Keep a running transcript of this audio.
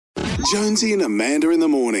Jonesy and Amanda in the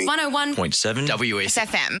morning. 101.7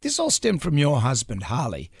 WSFM. This all stemmed from your husband,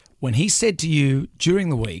 Harley, when he said to you during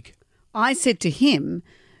the week, I said to him,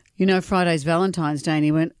 you know, Friday's Valentine's Day, and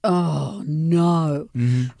he went, oh, no.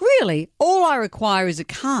 Mm-hmm. Really? All I require is a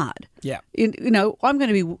card. Yeah. You know,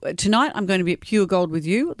 tonight I'm going to be at Pure Gold with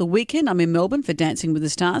you. The weekend I'm in Melbourne for Dancing with the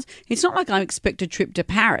Stars. It's not like I expect a trip to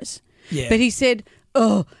Paris. Yeah. But he said,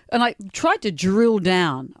 oh, and I tried to drill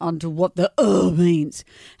down onto what the means.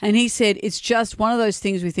 And he said, it's just one of those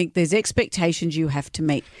things we think there's expectations you have to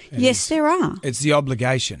meet. Yes, there are. it's the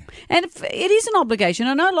obligation. And it is an obligation.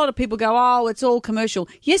 I know a lot of people go, oh, it's all commercial.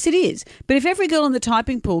 Yes, it is. But if every girl in the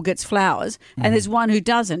typing pool gets flowers and there's one who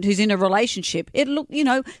doesn't, who's in a relationship,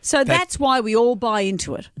 so that's why we all buy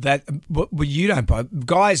into it. Well, you don't buy.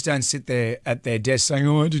 Guys don't sit there at their desk saying,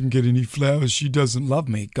 oh, I didn't get any flowers. She doesn't love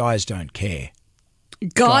me. Guys don't care.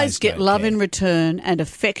 Guys get don't love care. in return and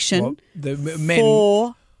affection Well, the men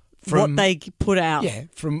for from- what they put out. Yeah,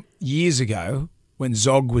 from years ago when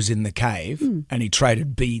Zog was in the cave and he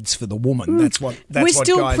traded beads for the woman. That's what We're what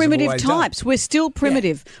still guys have primitive always done. types. We're still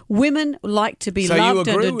primitive. Women like to be So you loved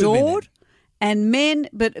and agree with me then? adored. And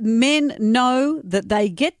men know that they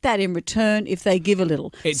get that in return if they give a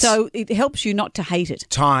little. So it helps you not to hate it.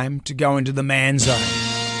 Time to go into the man zone.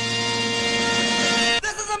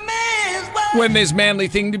 When there's manly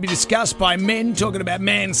thing to be discussed by men talking about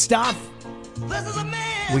man stuff,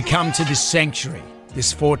 we come to this sanctuary,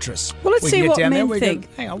 this fortress. Well, let's We see can get what down there. men We think.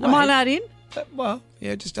 Go, hang on, Am I wait. allowed in? Well,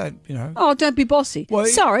 yeah, just don't, Oh, don't be bossy. Well,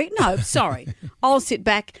 sorry. I'll sit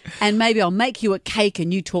back and maybe I'll make you a cake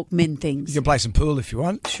and you talk men You things. can play some pool if you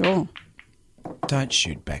want. Sure. Don't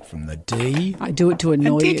shoot back from the D. I do it to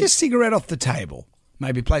annoy And take you. a cigarette off the table.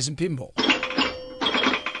 Maybe play some pinball.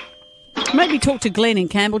 Maybe talk to Glenn in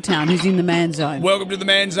Campbelltown who's in the man zone. Welcome to the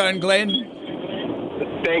man zone, Glenn.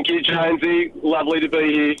 Thank you, Jonesy. Lovely to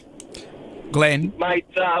be here. Glenn, Mate,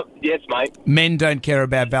 yes, mate. men don't care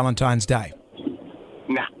about Valentine's Day.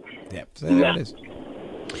 Nah. Yep, so there Nah. it is.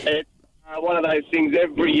 It's one of those things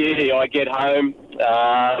every year I get home.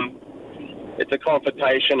 It's a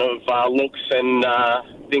confrontation of looks and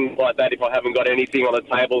things like that. If I haven't got anything on the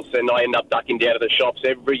tables, then I end up ducking down to the shops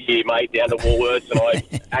every year, mate, down to Woolworths, and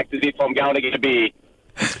I act as if I'm going to get a beer.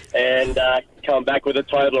 And come back with a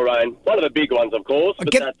Toblerone. One of the big ones, of course,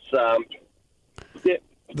 but that's... yeah.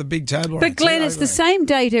 The big table. But Glenn, it's the same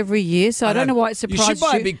date every year, so I don't know why it surprised You should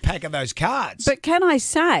buy a big pack of those cards. But can I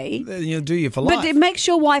say... Then you'll do you for life. But it makes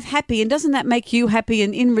your wife happy, and doesn't that make you happy,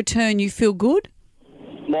 and in return you feel good?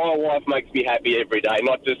 My wife makes me happy every day,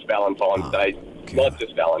 not just Valentine's Day. God. Not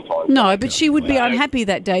just Valentine's Day. No, but she would be No. unhappy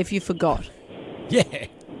that day if you forgot. Yeah.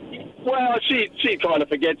 Well, she kind of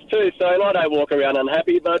forgets too, so I don't walk around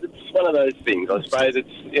unhappy, but it's one of those things. I suppose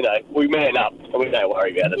it's, we man up and we don't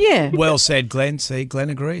worry about it. Yeah. Well said, Glenn. See, Glenn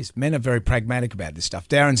agrees. Men are very pragmatic about this stuff.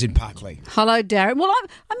 Darren's in Parkley. Hello, Darren. Well,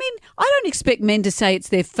 I don't expect men to say it's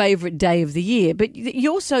their favourite day of the year, but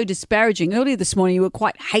you're so disparaging. Earlier this morning you were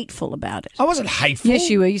quite hateful about it. I wasn't hateful. Yes,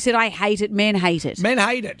 you were. You said, I hate it. Men hate it. Men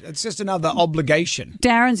hate it. It's just another obligation.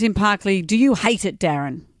 Darren's in Parkley. Do you hate it,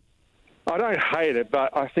 Darren? I don't hate it,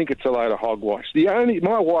 but I think it's a load of hogwash.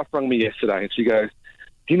 My wife rang me yesterday and she goes,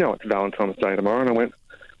 do you know it's Valentine's Day tomorrow? And I went,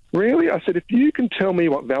 really? I said, if you can tell me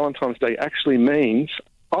what Valentine's Day actually means,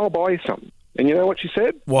 I'll buy you something. And you know what she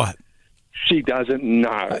said? What? She doesn't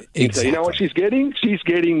know. Exactly. So you know what she's getting? She's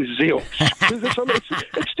getting zilch.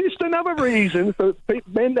 It's just another reason for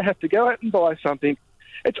men to have to go out and buy something.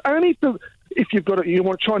 It's only if you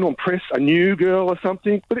want to try and impress a new girl or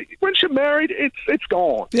something, but once you're married, it's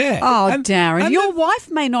gone. Yeah. Oh, And- Darren, and your the-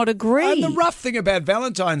 wife may not agree. And the rough thing about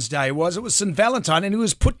Valentine's Day was it was St. Valentine and he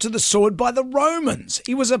was put to the sword by the Romans.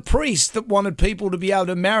 He was a priest that wanted people to be able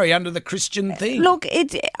to marry under the Christian thing. Look,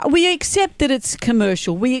 we accept that it's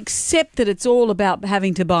commercial. We accept that it's all about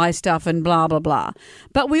having to buy stuff and blah, blah, blah.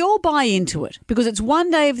 But we all buy into it because it's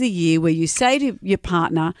one day of the year where you say to your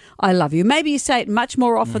partner, I love you. Maybe you say it much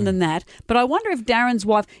more often than that. But I wonder if Darren's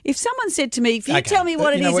wife, if someone said to me, if you Okay, tell me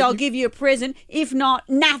what you it know is, what, I'll you- give you a present. If not,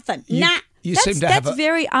 nothing. You seem to have that's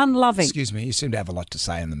very unloving. Excuse me, you seem to have a lot to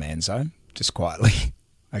say in the man zone, just quietly.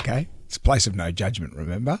 Okay? It's a place of no judgment,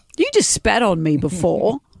 remember? You just spat on me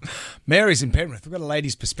before. Mary's in Penrith. We've got a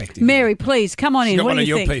lady's perspective. Mary, please, come on She's in. got What one do of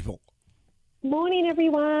you your think? people. Morning,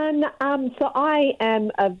 everyone. So I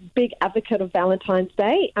am a big advocate of Valentine's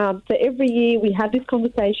Day. So every year we have this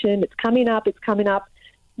conversation. It's coming up.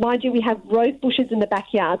 Mind you, we have rose bushes in the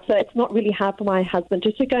backyard, so it's not really hard for my husband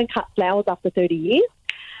just to go and cut flowers after 30 years.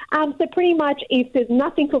 So pretty much if there's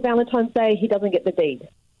nothing for Valentine's Day, he doesn't get the deed.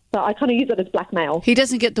 So I kind of use it as blackmail. He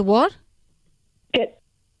doesn't get the what?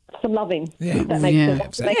 some loving. Yeah. If that makes sense.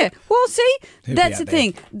 Absolutely. Yeah. Well, see, Who'd that's be the out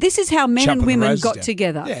thing. This is how men Chopping and the women roses got down.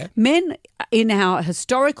 together. Yeah. Men, in our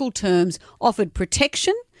historical terms, offered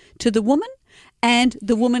protection to the woman, and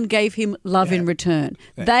the woman gave him love in return.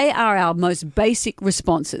 They are our most basic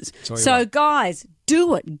responses. all you So, want. guys,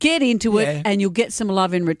 do it. Get into Yeah. it, and you'll get some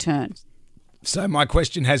love in return. So my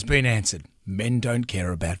question has been answered. Men don't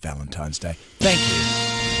care about Valentine's Day. Thank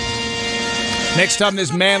you. Next time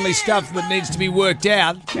there's manly stuff that needs to be worked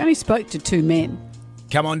out, We only spoke to 2 men.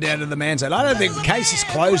 come on down to the man's side. I don't think the case is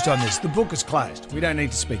closed on this. The book is closed. We don't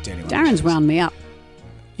need to speak to anyone. Darren's wound me up.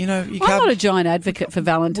 You know, you I'm can't... not a giant advocate for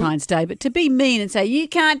Valentine's Day, but to be mean and say, you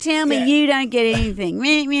can't tell me you don't get anything.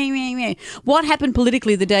 Meh, meh, meh, meh. What happened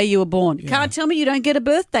politically the day you were born? Can't tell me you don't get a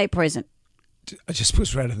birthday present. I just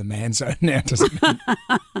pushed right out of the man zone now, doesn't it?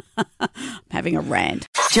 I'm having a rant.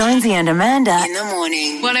 Jonesy and Amanda. In the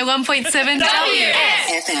morning. 101.7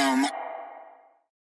 WFM. FM.